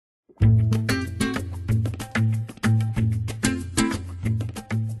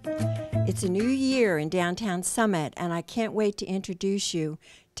It's a new year in downtown Summit, and I can't wait to introduce you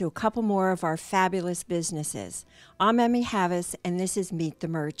to a couple more of our fabulous businesses. I'm Emi Havas, and this is Meet the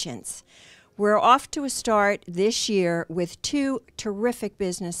Merchants. We're off to a start this year with two terrific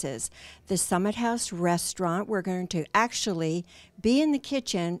businesses. The Summit House restaurant, we're going to actually be in the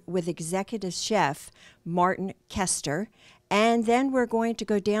kitchen with executive chef Martin Kester. And then we're going to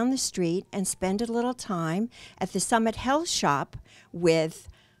go down the street and spend a little time at the Summit Health Shoppe with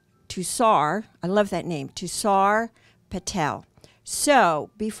Tushar, I love that name, Tushar Patel. So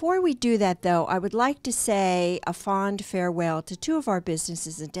before we do that, though, I would like to say a fond farewell to two of our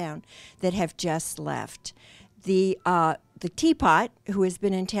businesses in town that have just left. The Teapot, who has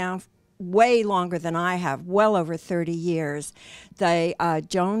been in town way longer than I have, well over 30 years.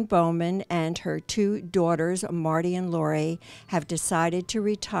 Joan Bowman and her two daughters, Marty and Lori, have decided to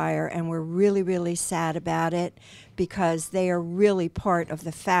retire, and we're really, really sad about it because they are really part of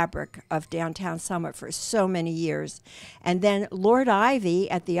the fabric of downtown Summit for so many years. And then Lord Ivy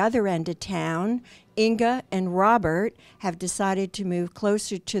at the other end of town, Inga and Robert, have decided to move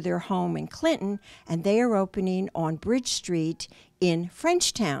closer to their home in Clinton, and they are opening on Bridge Street in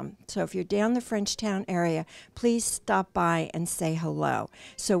Frenchtown. So if you're down the Frenchtown area, please stop by and say hello.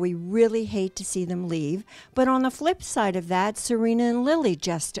 So we really hate to see them leave. But on the flip side of that, Serena and Lily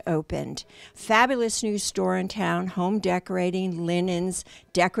just opened. Fabulous new store in town, home decorating, linens,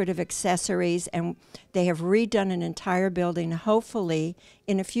 decorative accessories, and they have redone an entire building. Hopefully,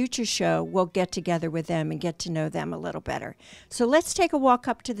 in a future show, we'll get together with them and get to know them a little better. So let's take a walk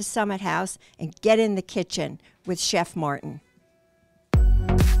up to the Summit House and get in the kitchen with Chef Martin.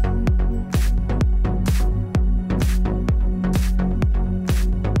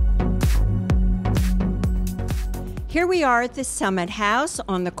 Here we are at the Summit House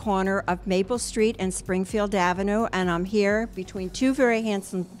on the corner of Maple Street and Springfield Avenue, and I'm here between two very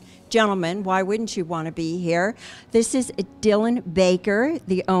handsome gentlemen. Why wouldn't you want to be here? This is Dylan Baker,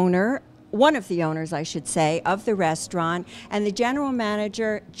 the owner, one of the owners, I should say, of the restaurant, and the general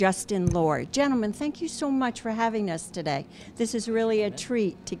manager, Justin Lord. Gentlemen, thank you so much for having us today. This is really a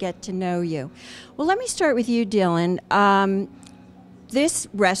treat to get to know you. Well, let me start with you, Dylan. This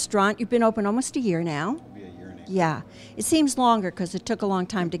restaurant, you've been open almost a year now. Yeah, it seems longer because it took a long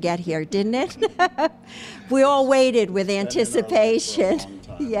time to get here, didn't it? We all waited with anticipation.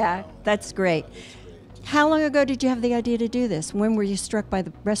 Yeah, that's great. How long ago did you have the idea to do this? When were you struck by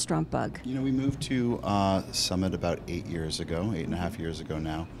the restaurant bug? You know, we moved to Summit about 8 years ago, 8.5 years ago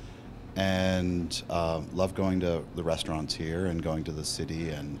now, and loved going to the restaurants here and going to the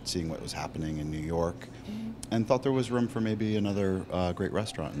city and seeing what was happening in New York, and thought there was room for maybe another great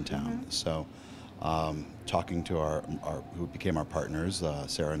restaurant in town. So. Talking to our who became our partners,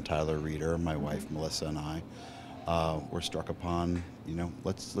 Sarah and Tyler Reeder, my wife Melissa, and I, were struck upon, you know,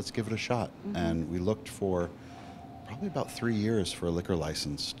 let's give it a shot. And we looked for probably about 3 years for a liquor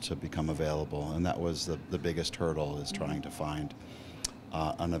license to become available, and that was the biggest hurdle, is trying to find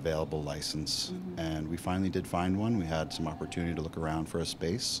an available license. And we finally did find one. We had some opportunity to look around for a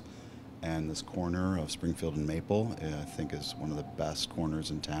space. And this corner of Springfield and Maple, I think, is one of the best corners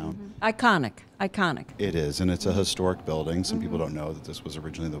in town. Iconic. It is, and it's a historic building. Some people don't know that this was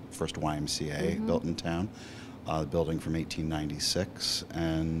originally the first YMCA built in town. The building from 1896,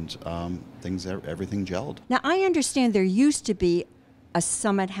 and everything gelled. Now, I understand there used to be a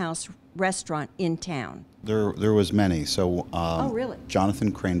Summit House restaurant in town. There was many. So really?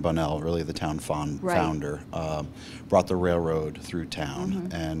 Jonathan Crane Bunnell, really the town founder, brought the railroad through town.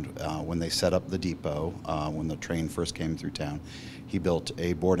 And when they set up the depot, when the train first came through town, he built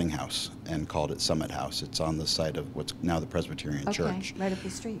a boarding house and called it Summit House. It's on the site of what's now the Presbyterian Church. Right up the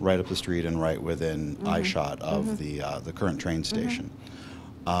street. Right up the street and right within eyeshot of the current train station.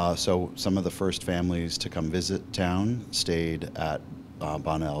 So some of the first families to come visit town stayed at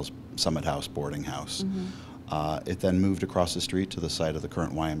Bunnell's Summit House boarding house. It then moved across the street to the site of the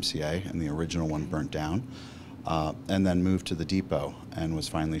current YMCA, and the original one burnt down, and then moved to the depot and was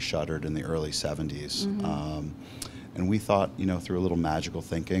finally shuttered in the early 70s. And we thought, you know, through a little magical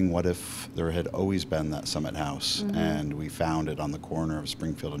thinking, what if there had always been that Summit House, and we found it on the corner of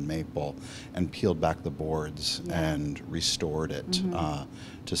Springfield and Maple and peeled back the boards and restored it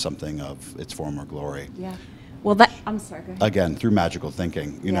to something of its former glory. Yeah. Well, I'm sorry, go ahead. Again, through magical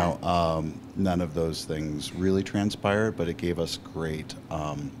thinking, you know, none of those things really transpired, but it gave us great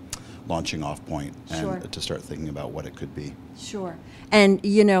launching off point and to start thinking about what it could be. Sure. And,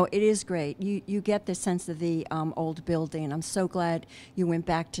 you know, it is great. You get the sense of the old building. I'm so glad you went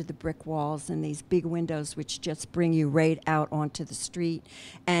back to the brick walls and these big windows, which just bring you right out onto the street.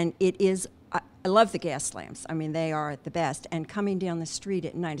 And it is I love the gas lamps. I mean, they are the best. And coming down the street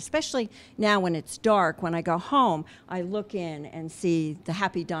at night, especially now when it's dark, when I go home, I look in and see the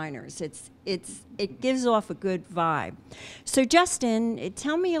happy diners. It gives off a good vibe. So, Justin,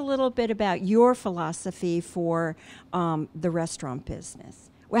 tell me a little bit about your philosophy for the restaurant business.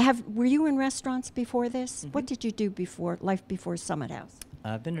 Were you in restaurants before this? Mm-hmm. What did you do before Summit House?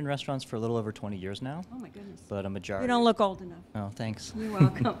 I've been in restaurants for a little over 20 years now. Oh, my goodness. But a majority... You don't look old enough. Oh, thanks. You're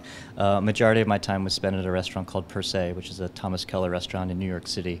welcome. Majority of my time was spent at a restaurant called Per Se, which is a Thomas Keller restaurant in New York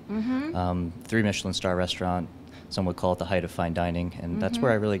City. Mm-hmm. 3 Michelin star restaurant. Some would call it the height of fine dining. And that's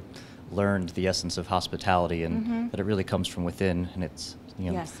where I really learned the essence of hospitality and that it really comes from within. And it's,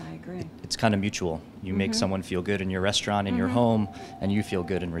 yes, I agree. It's kind of mutual. You make someone feel good in your restaurant, in your home, and you feel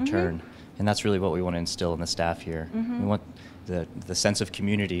good in return. And that's really what we want to instill in the staff here. We want the sense of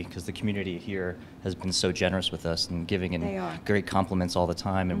community, because the community here has been so generous with us and giving and great compliments all the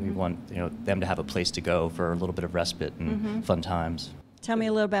time, and we want them to have a place to go for a little bit of respite and fun times. Tell me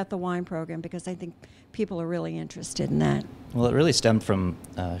a little about the wine program, because I think people are really interested in that. Well, it really stemmed from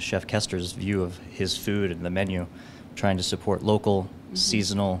Chef Kester's view of his food and the menu, trying to support local,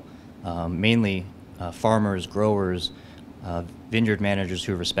 seasonal, mainly farmers, growers, vineyard managers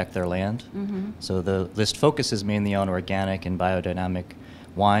who respect their land. So the list focuses mainly on organic and biodynamic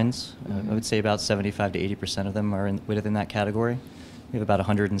wines. I would say about 75 to 80% of them are within that category. We have about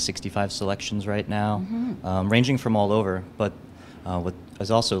 165 selections right now, ranging from all over. But what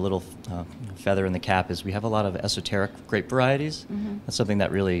is also a little feather in the cap is we have a lot of esoteric grape varieties. That's something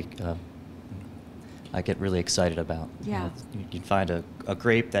that really I get really excited about. Yeah. You can find a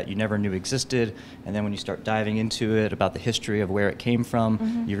grape that you never knew existed, and then when you start diving into it about the history of where it came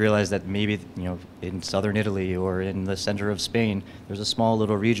from, you realize that maybe in southern Italy or in the center of Spain, there's a small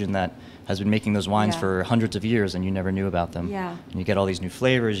little region that has been making those wines for hundreds of years, and you never knew about them. Yeah. And you get all these new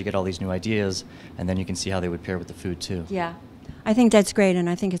flavors, you get all these new ideas, and then you can see how they would pair with the food too. Yeah, I think that's great, and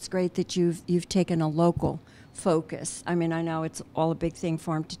I think it's great that you've taken a local focus. I mean, I know it's all a big thing,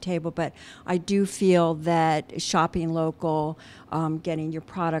 farm to table, but I do feel that shopping local, getting your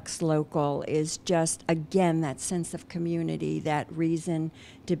products local is just, again, that sense of community, that reason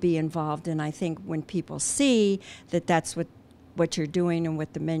to be involved. And I think when people see that that's what you're doing and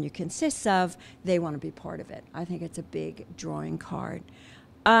what the menu consists of, they want to be part of it. I think it's a big drawing card.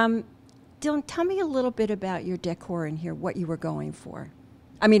 Dylan, tell me a little bit about your decor in here, what you were going for.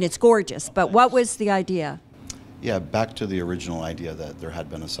 I mean, it's gorgeous, but what was the idea? Yeah, back to the original idea that there had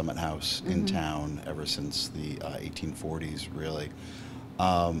been a Summit House in town ever since the 1840s, really.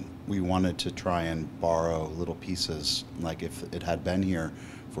 We wanted to try and borrow little pieces, like if it had been here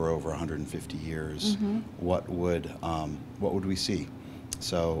for over 150 years, what would we see?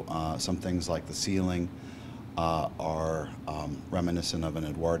 So some things like the ceiling are reminiscent of an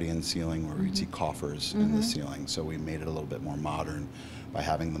Edwardian ceiling where we'd see coffers in the ceiling. So we made it a little bit more modern by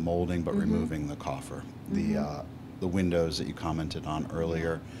having the molding but removing the coffer. The windows that you commented on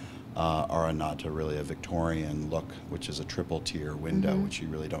earlier are a nod to really a Victorian look, which is a triple tier window, which you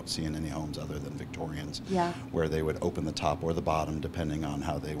really don't see in any homes other than Victorians, where they would open the top or the bottom depending on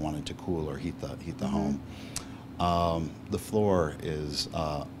how they wanted to cool or heat the home. The floor is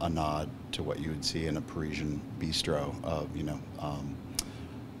a nod to what you would see in a Parisian bistro of,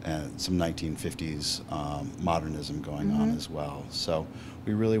 and some 1950s modernism going on as well. So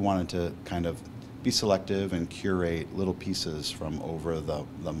we really wanted to kind of be selective and curate little pieces from over the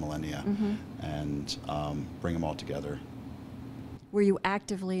millennia and bring them all together. Were you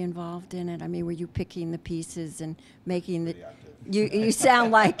actively involved in it? I mean, were you picking the pieces and making the... You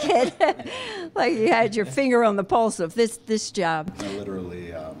sound like it, like you had your finger on the pulse of this job.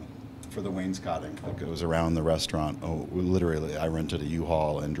 Literally, for the wainscoting that goes around the restaurant, I rented a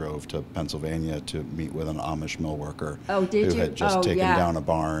U-Haul and drove to Pennsylvania to meet with an Amish mill worker who had just taken down a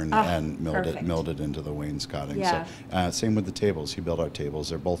barn and milled it into the wainscoting. Yeah. So, same with the tables. He built our tables.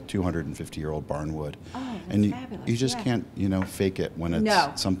 They're both 250-year-old barn wood. Oh, that's and fabulous. You just can't, fake it when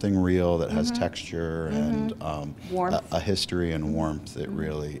it's something real that has texture and a history and warmth. It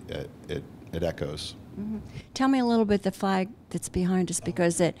really it echoes. Tell me a little bit the flag that's behind us,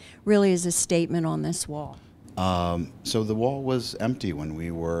 because it really is a statement on this wall. So the wall was empty when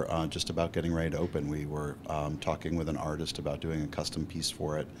we were just about getting ready to open. We were talking with an artist about doing a custom piece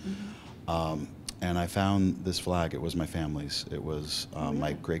for it. And I found this flag. It was my family's. It was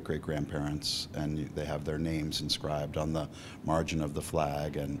my great-great-grandparents, and they have their names inscribed on the margin of the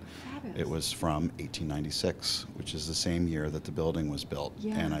flag. And it was from 1896, which is the same year that the building was built.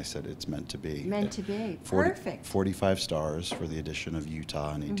 Yeah. And I said, it's meant to be. Meant to be. Perfect. 45 stars for the addition of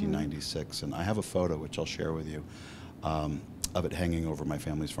Utah in 1896. And I have a photo, which I'll share with you. of it hanging over my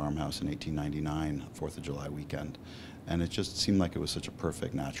family's farmhouse in 1899, 4th of July weekend. And it just seemed like it was such a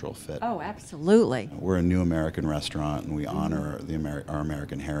perfect natural fit. Oh, absolutely. We're a new American restaurant, and we honor our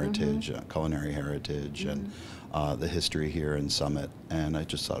American heritage, culinary heritage, and the history here in Summit. And I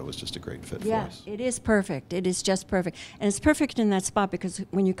just thought it was just a great fit for us. It is perfect. It is just perfect. And it's perfect in that spot because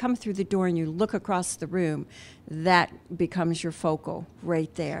when you come through the door and you look across the room, that becomes your focal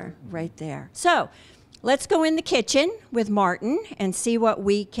right there, right there. So let's go in the kitchen with Martin and see what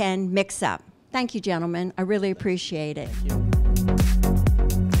we can mix up. Thank you, gentlemen. I really appreciate it.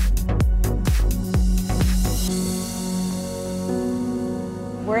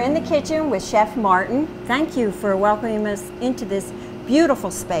 We're in the kitchen with Chef Martin. Thank you for welcoming us into this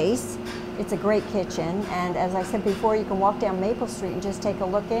beautiful space. It's a great kitchen, and as I said before, you can walk down Maple Street and just take a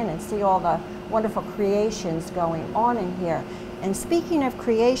look in and see all the wonderful creations going on in here. And speaking of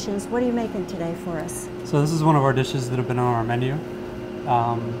creations, what are you making today for us? So this is one of our dishes that have been on our menu.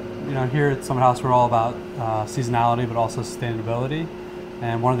 You know, here at Summit House, we're all about seasonality, but also sustainability.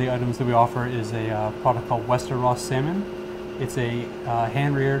 And one of the items that we offer is a product called Western Raw Salmon. It's a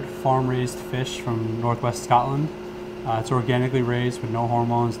hand-reared, farm-raised fish from northwest Scotland. It's organically raised with no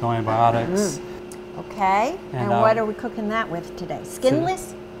hormones, no antibiotics. Okay, and what are we cooking that with today?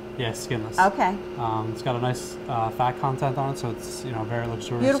 Skinless? Yeah, skinless. Okay. It's got a nice fat content on it, so it's very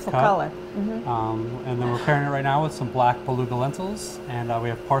luxurious. Beautiful cut. color. And then we're pairing it right now with some black beluga lentils, and we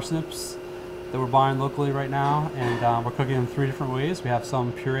have parsnips that we're buying locally right now, and we're cooking them 3 different ways. We have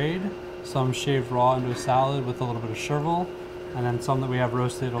some pureed, some shaved raw into a salad with a little bit of chervil, and then some that we have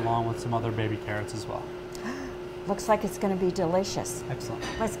roasted along with some other baby carrots as well. Looks like it's going to be delicious. Excellent.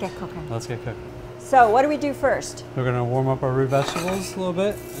 Let's get cooking. Let's get cooking. So what do we do first? We're going to warm up our root vegetables a little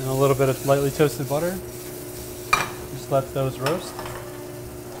bit in a little bit of lightly toasted butter. Just let those roast.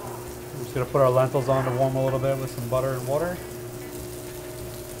 We're just going to put our lentils on to warm a little bit with some butter and water.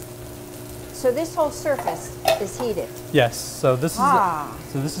 So this whole surface is heated? Yes. So this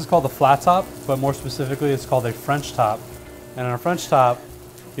is called the flat top, but more specifically it's called a French top. And on a French top,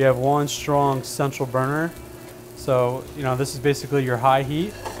 you have one strong central burner. So, this is basically your high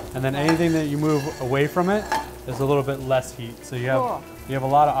heat, and then anything that you move away from it is a little bit less heat. So you have a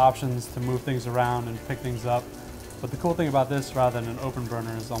lot of options to move things around and pick things up. But the cool thing about this, rather than an open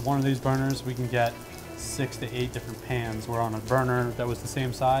burner, is on one of these burners we can get 6 to 8 different pans, where on a burner that was the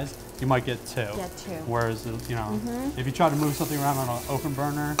same size, you might get 2. Whereas, if you try to move something around on an open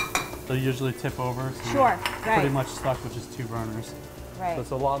burner, they'll usually tip over. So you're pretty much stuck with just 2 burners. Right. So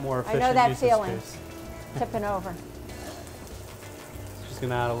it's a lot more efficient. I know that use feeling. Of space. Tipping over. Just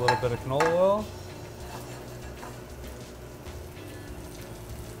gonna add a little bit of canola oil.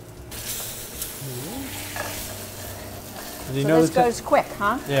 And so this goes quick,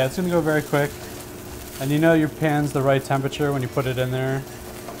 huh? Yeah, it's gonna go very quick. And your pan's the right temperature when you put it in there,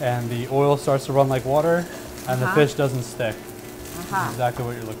 and the oil starts to run like water, and the fish doesn't stick. That's exactly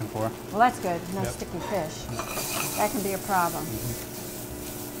what you're looking for. Well, that's good. No sticky fish. That can be a problem.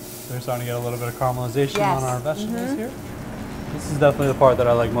 So we're starting to get a little bit of caramelization on our vegetables here. This is definitely the part that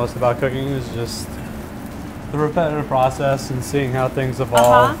I like most about cooking, is just the repetitive process and seeing how things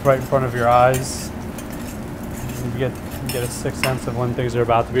evolve right in front of your eyes. You get a sixth sense of when things are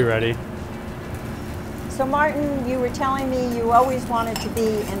about to be ready. So Martin, you were telling me you always wanted to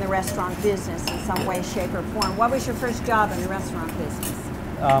be in the restaurant business in some way, shape, or form. What was your first job in the restaurant business?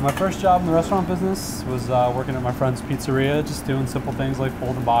 My first job in the restaurant business was working at my friend's pizzeria, just doing simple things like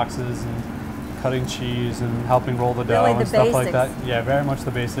folding boxes and cutting cheese and helping roll the dough and stuff like that. Yeah, very much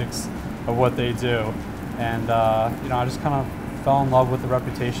the basics of what they do. And I just kind of fell in love with the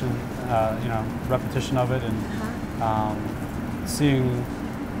repetition of it, and seeing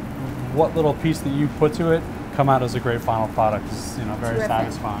what little piece that you put to it come out as a great final product is very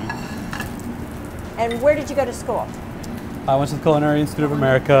satisfying. And where did you go to school? I went to the Culinary Institute of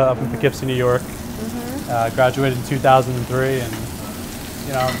America up in Poughkeepsie, New York. Graduated in 2003, and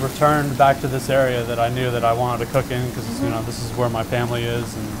returned back to this area that I knew that I wanted to cook in, because this is where my family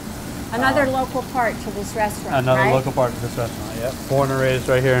is. And another local part to this restaurant. Another local part to this restaurant. Yep. Born and raised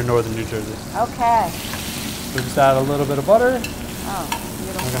right here in northern New Jersey. Okay. So just add a little bit of butter. Oh.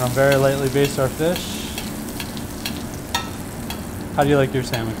 We're going to very lightly baste our fish. How do you like your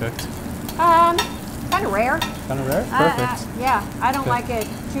salmon cooked? Kind of rare. Kind of rare? Perfect. Yeah, I don't like it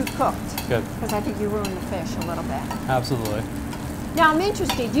too cooked. Good. Because I think you ruin the fish a little bit. Absolutely. Now I'm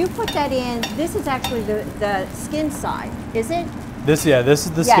interested, you put that in, this is actually the skin side, is it? This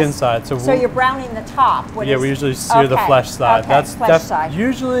is the skin side. So you're browning the top. We usually sear the flesh side. Okay, That's flesh side.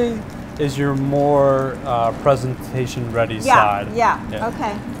 Usually is your more presentation ready side. Yeah,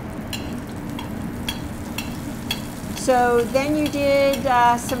 okay. So then you did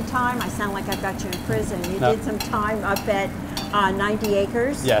some time, I sound like I've got you in prison, you did some time up at 90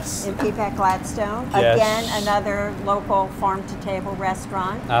 Acres Yes. in Peapack Gladstone. Yes. Again, another local farm-to-table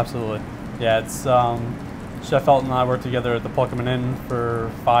restaurant. Absolutely. Yeah, it's Chef Elton and I worked together at the Pluckerman Inn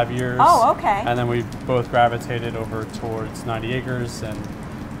for 5 years. Oh, okay. And then we both gravitated over towards 90 Acres and,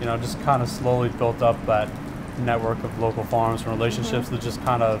 you know, just kind of slowly built up that network of local farms and relationships that just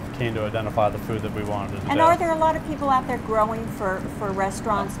kind of came to identify the food that we wanted to do. And are there a lot of people out there growing for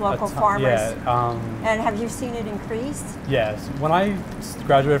restaurants, local farmers? Yeah. And have you seen it increase? Yes. When I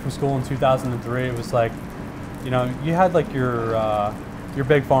graduated from school in 2003, it was like, you know, you had like your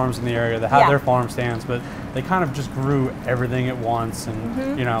big farms in the area that had their farm stands, but they kind of just grew everything at once.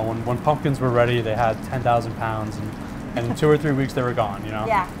 And, you know, when pumpkins were ready, they had 10,000 pounds. And in 2 or 3 weeks, they were gone, you know?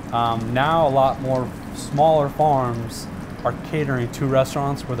 Yeah. Now a lot more smaller farms are catering to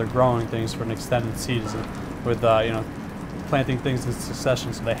restaurants where they're growing things for an extended season with, you know, planting things in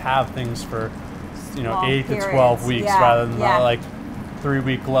succession. So they have things for, you know, Long 8 periods. to 12 weeks rather than like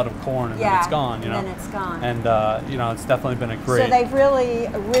 3-week glut of corn and then it's gone, you know? And then it's gone. And, you know, it's definitely been a great... So they've really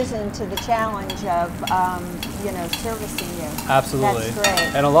risen to the challenge of, you know, servicing you. Absolutely. That's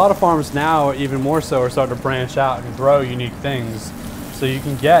great. And a lot of farms now, even more so, are starting to branch out and grow unique things. So you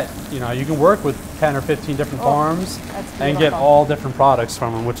can get, you know, you can work with 10 or 15 different farms and get all different products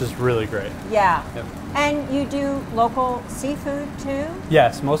from them, which is really great. Yeah. Yep. And you do local seafood too?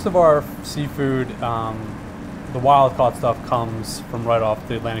 Yes, most of our seafood, the wild caught stuff comes from right off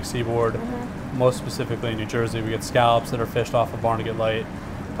the Atlantic seaboard. Most specifically in New Jersey, we get scallops that are fished off of Barnegat Light.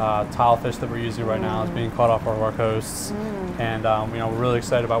 Tilefish that we're using right now is being caught off of our coasts. And you know, we're really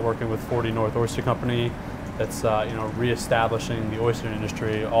excited about working with 40 North Oyster Company. That's you know, reestablishing the oyster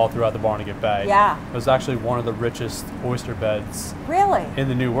industry all throughout the Barnegat Bay. Yeah. It was actually one of the richest oyster beds Really? in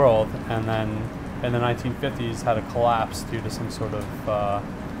the New World, and then in the 1950s had a collapse due to some sort of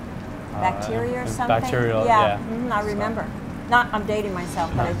Bacteria or something? Bacterial, yeah. I remember. Not, I'm dating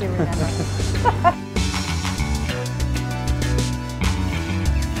myself, but I do remember.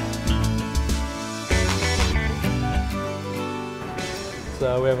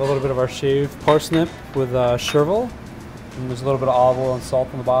 So we have a little bit of our shaved parsnip with chervil, and there's a little bit of olive oil and salt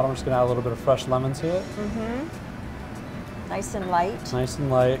on the bottom. We're just gonna add a little bit of fresh lemon to it. Nice and light. Nice and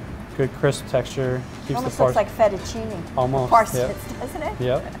light, good crisp texture. Keeps Almost the looks like fettuccine. Almost. Parsnips, doesn't it?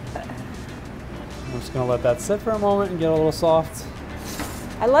 Yep. I'm just gonna let that sit for a moment and get a little soft.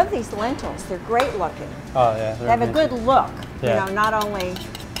 I love these lentils. They're great looking. Oh yeah. They have a good look. Yeah. You know, not only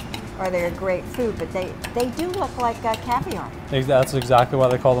are they a great food, but they do look like caviar. That's exactly why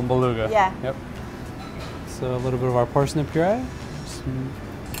they call them beluga. Yeah. Yep. So a little bit of our parsnip puree. Just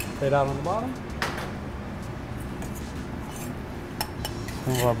lay it out on the bottom.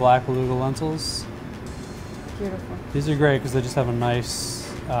 Some of our black beluga lentils. Beautiful. These are great because they just have a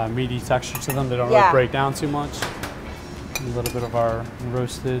nice meaty texture to them. They don't really break down too much. A little bit of our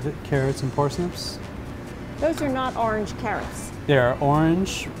roasted carrots and parsnips. Those are not orange carrots. They are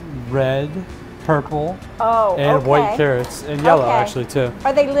orange, red, purple, Oh, and white carrots, and yellow actually too.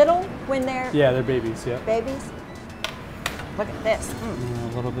 Are they little when they're Yeah, they're babies, yeah. babies? Look at this.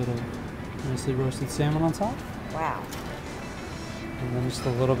 And a little bit of nicely roasted salmon on top. Wow. And then just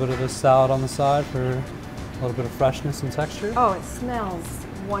a little bit of this salad on the side for a little bit of freshness and texture. Oh, it smells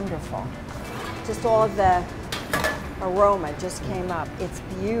wonderful. Just all of the aroma just came up. It's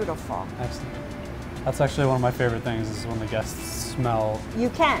beautiful. Excellent. That's actually one of my favorite things is when the guests smell.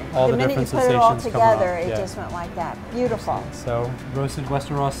 You can. All the the minute you different put it all sensations coming together, up, it yeah. just went like that. Beautiful. So roasted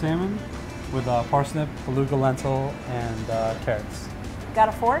Western raw salmon with parsnip, beluga lentil, and carrots. Got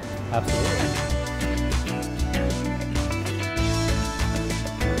a fork? Absolutely.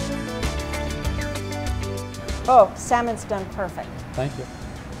 Oh, salmon's done perfect. Thank you.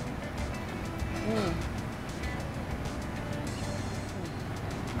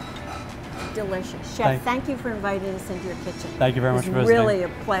 Delicious. Chef, thank you for inviting us into your kitchen. Thank you very much for visiting. Really a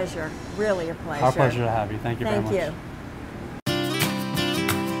pleasure. Really a pleasure. Our pleasure to have you. Thank you very much. Thank you.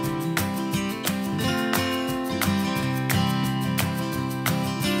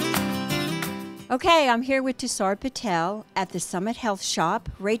 Okay, I'm here with Tushar Patel at the Summit Health Shop,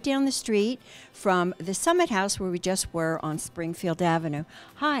 right down the street from the Summit House where we just were on Springfield Avenue.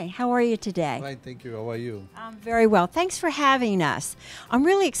 Hi, how are you today? Fine, thank you. How are you? I'm very well. Thanks for having us. I'm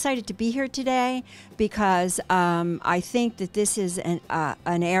really excited to be here today because I think that this is an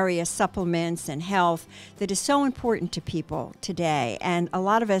area, supplements and health, that is so important to people today. And a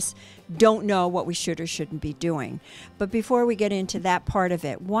lot of us don't know what we should or shouldn't be doing. But before we get into that part of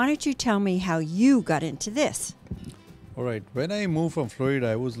it, why don't you tell me how you got into this? All right. When I moved from Florida,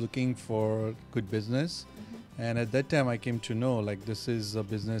 I was looking for good business. And at that time I came to know like this is a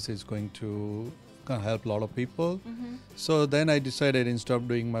business is going to help a lot of people. So then I decided instead of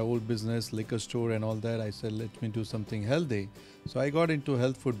doing my old business, liquor store and all that, I said let me do something healthy. So I got into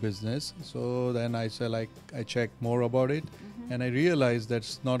health food business. So then I said like I checked more about it, and I realized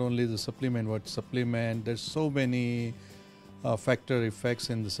that's not only the supplement, but supplement, there's so many factor effects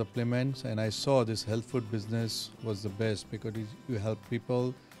in the supplements, and I saw this health food business was the best because you help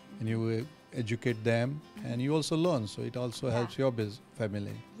people and you educate them and you also learn, so it also helps your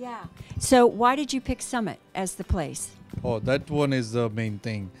family. Yeah. So why did you pick Summit as the place? Oh, that one is the main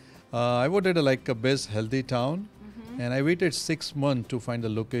thing. I wanted like a best healthy town, and I waited 6 months to find the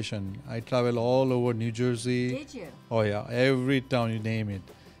location. I travel all over New Jersey. Did you? Oh yeah, every town you name it.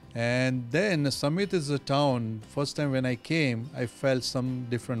 And then Summit is a town. First time when I came, I felt some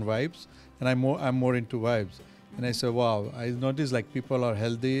different vibes, and I'm more into vibes. And I said, wow, I noticed like people are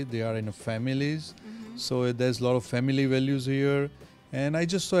healthy, they are in families. So there's a lot of family values here. And I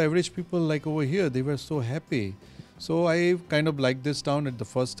just saw average people like over here, they were so happy. So I kind of liked this town at the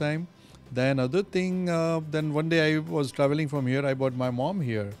first time. Then other thing, then one day I was traveling from here, I brought my mom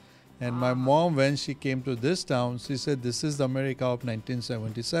here. And my mom, when she came to this town, she said, this is the America of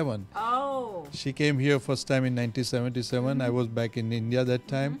 1977. Oh. She came here first time in 1977. I was back in India that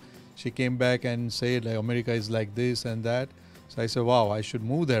time. She came back and said, like, America is like this and that. So I said, wow, I should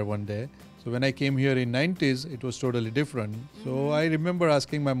move there one day. So when I came here in 90s, it was totally different. So I remember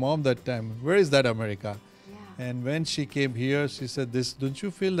asking my mom that time, where is that America? Yeah. And when she came here, she said, "This, don't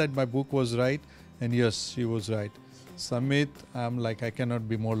you feel that my book was right?" And yes, she was right. Summit, I'm like, I cannot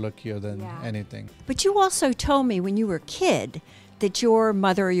be more luckier than anything. But you also told me when you were a kid that your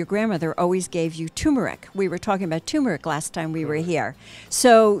mother or your grandmother always gave you turmeric. We were talking about turmeric last time we were here.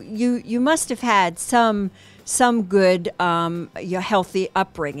 So you must have had some good your healthy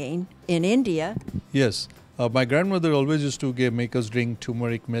upbringing in India. Yes. My grandmother always used to make us drink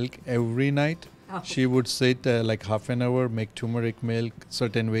turmeric milk every night. Oh. She would sit like half an hour, make turmeric milk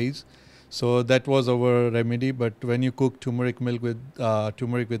certain ways. So that was our remedy. But when you cook turmeric with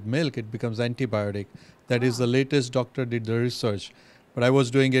milk, it becomes antibiotic. That is the latest doctor did the research. But I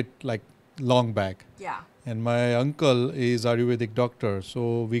was doing it like long back. Yeah. And my uncle is Ayurvedic doctor.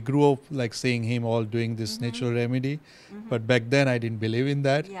 So we grew up like seeing him all doing this natural remedy. But back then I didn't believe in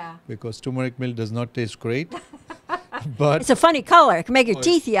that because turmeric milk does not taste great. But it's a funny color. It can make your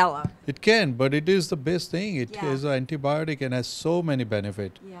teeth yellow. It can, but it is the best thing. It Yeah. is an antibiotic and has so many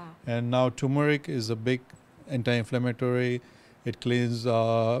benefits. Yeah. And now turmeric is a big anti-inflammatory. It cleans,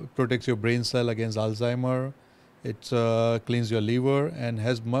 protects your brain cell against Alzheimer. It cleans your liver and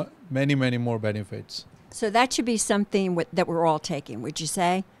has many, many more benefits. So that should be something that we're all taking, would you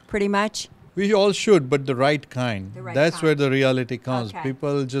say, pretty much? We all should, but the right kind. The right That's kind. where the reality comes. Okay.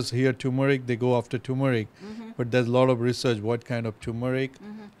 People just hear turmeric, they go after turmeric. But there's a lot of research, what kind of turmeric,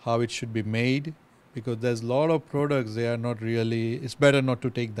 how it should be made. Because there's a lot of products, they are not really, it's better not to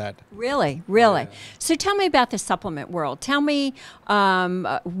take that. Really, really. So tell me about the supplement world. Tell me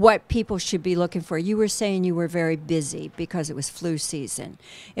what people should be looking for. You were saying you were very busy because it was flu season.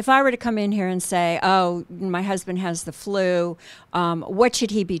 If I were to come in here and say, oh, my husband has the flu, what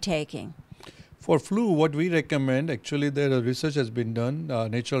should he be taking? For flu, what we recommend, actually the research has been done,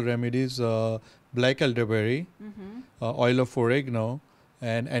 natural remedies, black elderberry, oil of oregano,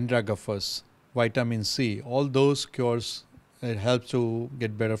 and andragophus, vitamin C. All those cures, it helps to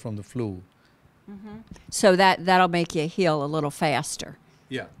get better from the flu. So that'll make you heal a little faster.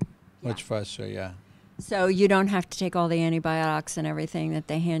 Yeah. Much faster, yeah. So you don't have to take all the antibiotics and everything that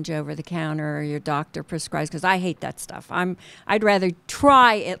they hand you over the counter or your doctor prescribes, because I hate that stuff. I'd rather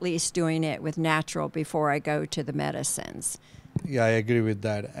try at least doing it with natural before I go to the medicines. Yeah, I agree with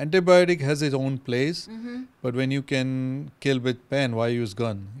that. Antibiotic has its own place, but when you can kill with pen, why use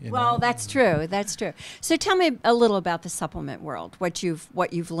gun? Well, that's true. That's true. So tell me a little about the supplement world, what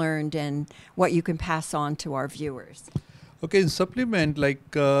you've learned and what you can pass on to our viewers. Okay, in supplement, like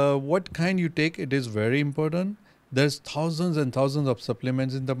what kind you take, it is very important. There's thousands and thousands of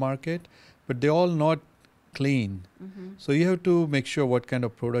supplements in the market, but they're all not clean. So you have to make sure what kind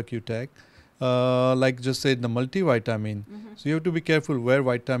of product you take. Like just say the multivitamin. So you have to be careful where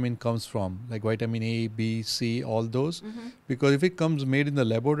vitamin comes from, like vitamin A, B, C, all those. Because if it comes made in the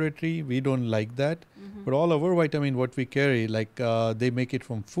laboratory, we don't like that. But all our vitamin, what we carry, like they make it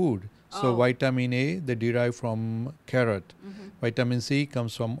from food. So vitamin A, they derive from carrot. Vitamin C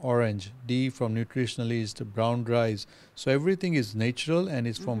comes from orange. D from nutritionalist, brown rice. So everything is natural and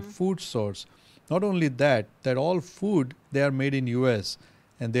is from food source. Not only that all food, they are made in US.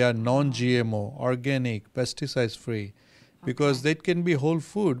 And they are non-GMO, organic, pesticides free. Because that can be whole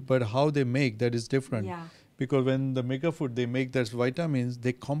food, but how they make, that is different. Yeah. because when the mega food they make those vitamins,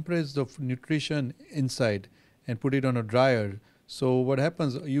 they compress the nutrition inside and put it on a dryer. So what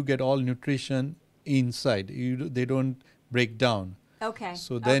happens, you get all nutrition inside. They don't break down. Okay.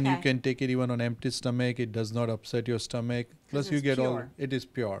 So then you can take it even on empty stomach. It does not upset your stomach. Plus you get all, it is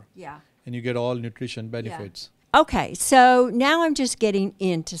pure. Yeah. And you get all nutrition benefits. Okay, so now I'm just getting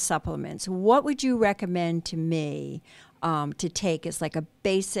into supplements. What would you recommend to me to take as like a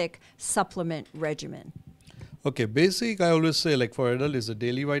basic supplement regimen? Okay, basic, I always say, like for adult is a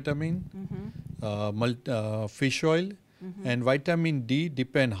daily vitamin, fish oil, and vitamin D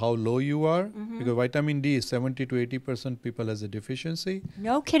depend how low you are, because vitamin D is 70 to 80% people has a deficiency.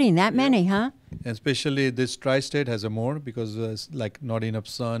 No kidding, that many, huh? And especially this tri-state has a more, because it's like not enough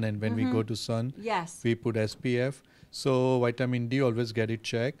sun, and when we go to sun, we put SPF. So vitamin D, always get it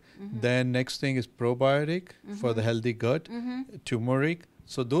checked. Then next thing is probiotic for the healthy gut, turmeric.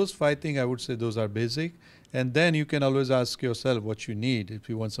 So those 5 things, I would say those are basic. And then you can always ask yourself what you need. If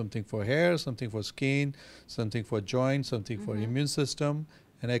you want something for hair, something for skin, something for joints, something for immune system,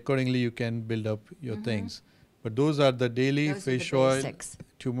 and accordingly you can build up your things. But those are the daily, fish oil,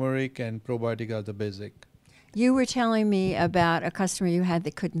 turmeric, and probiotic are the basic. You were telling me about a customer you had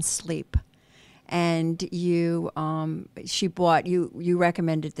that couldn't sleep. And you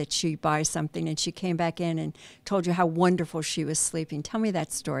recommended that she buy something, and she came back in and told you how wonderful she was sleeping. Tell me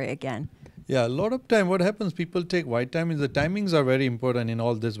that story again. Yeah, a lot of time what happens, people take vitamins. The timings are very important in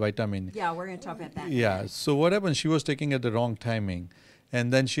all this vitamin. Yeah, we're going to talk about that. Yeah, so what happens, she was taking at the wrong timing.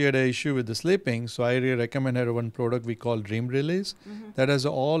 And then she had an issue with the sleeping. So I really recommend her one product we call Dream Release. That has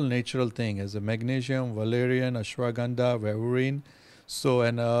all natural thing, as a magnesium, valerian, ashwagandha, valerian. So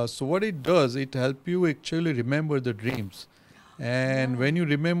what it does, it helps you actually remember the dreams. And when you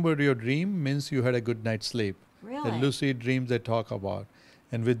remember your dream, means you had a good night's sleep. Really? The lucid dreams they talk about.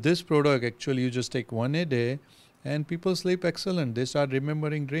 And with this product, actually, you just take 1 a day, and people sleep excellent. They start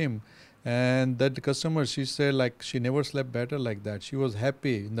remembering dream. And that customer, she said, like, she never slept better like that. She was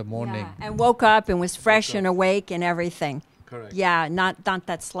happy in the morning. Yeah, and woke up and was fresh and awake and everything. Correct. Yeah, not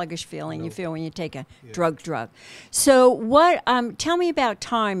that sluggish feeling you feel when you take a drug. So what? Tell me about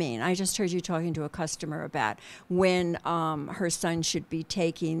timing. I just heard you talking to a customer about when her son should be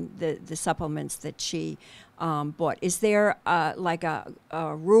taking the supplements that she bought. Is there like a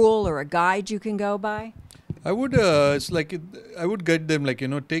rule or a guide you can go by? I would I would guide them, like,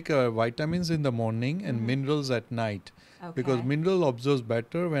 take vitamins in the morning and minerals at night. Because mineral absorbs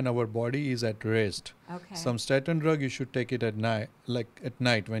better when our body is at rest. Some statin drug you should take it at night, like at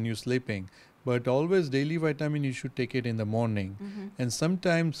night when you're sleeping. But always daily vitamin you should take it in the morning. And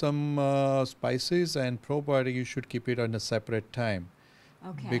sometimes some spices and probiotic you should keep it on a separate time.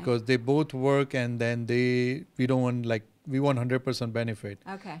 Because they both work, and then we don't want, like, we want 100% benefit.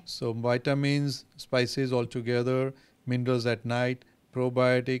 So vitamins, spices all together, minerals at night,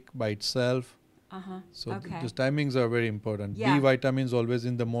 probiotic by itself. So the timings are very important. B vitamins always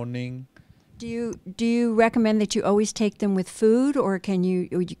in the morning. Do you recommend that you always take them with food, or can you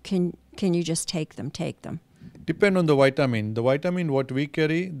just take them? Depend on the vitamin. The vitamin what we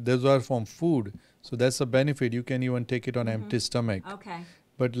carry, those are from food. So that's a benefit. You can even take it on empty stomach.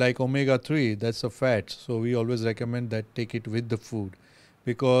 But like omega-3, that's a fat. So we always recommend that take it with the food,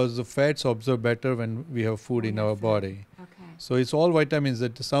 because the fats absorb better when we have food in our body. So it's all vitamins,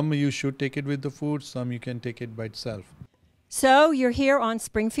 that some you should take it with the food, some you can take it by itself. So you're here on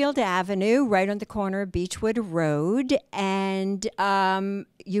Springfield Avenue, right on the corner of Beechwood Road, and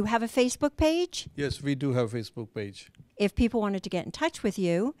you have a Facebook page? Yes, we do have a Facebook page. If people wanted to get in touch with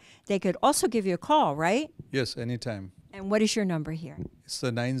you, they could also give you a call, right? Yes, anytime. And what is your number here? It's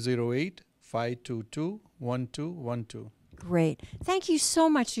the 908-522-1212. Great. Thank you so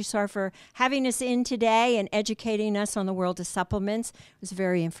much, Tushar, for having us in today and educating us on the world of supplements. It was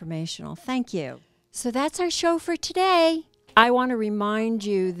very informational. Thank you. So that's our show for today. I want to remind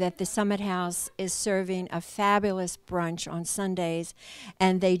you that the Summit House is serving a fabulous brunch on Sundays,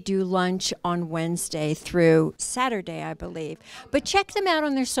 and they do lunch on Wednesday through Saturday, I believe. But check them out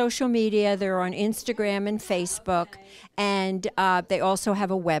on their social media. They're on Instagram and Facebook, and they also have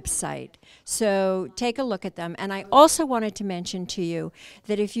a website. So take a look at them. And I also wanted to mention to you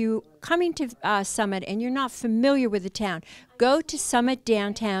that if you're coming to Summit and you're not familiar with the town, go to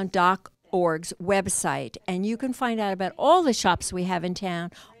summitdowntown.org's website, and you can find out about all the shops we have in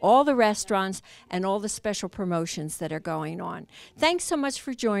town, all the restaurants, and all the special promotions that are going on. Thanks so much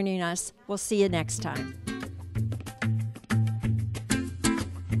for joining us. We'll see you next time.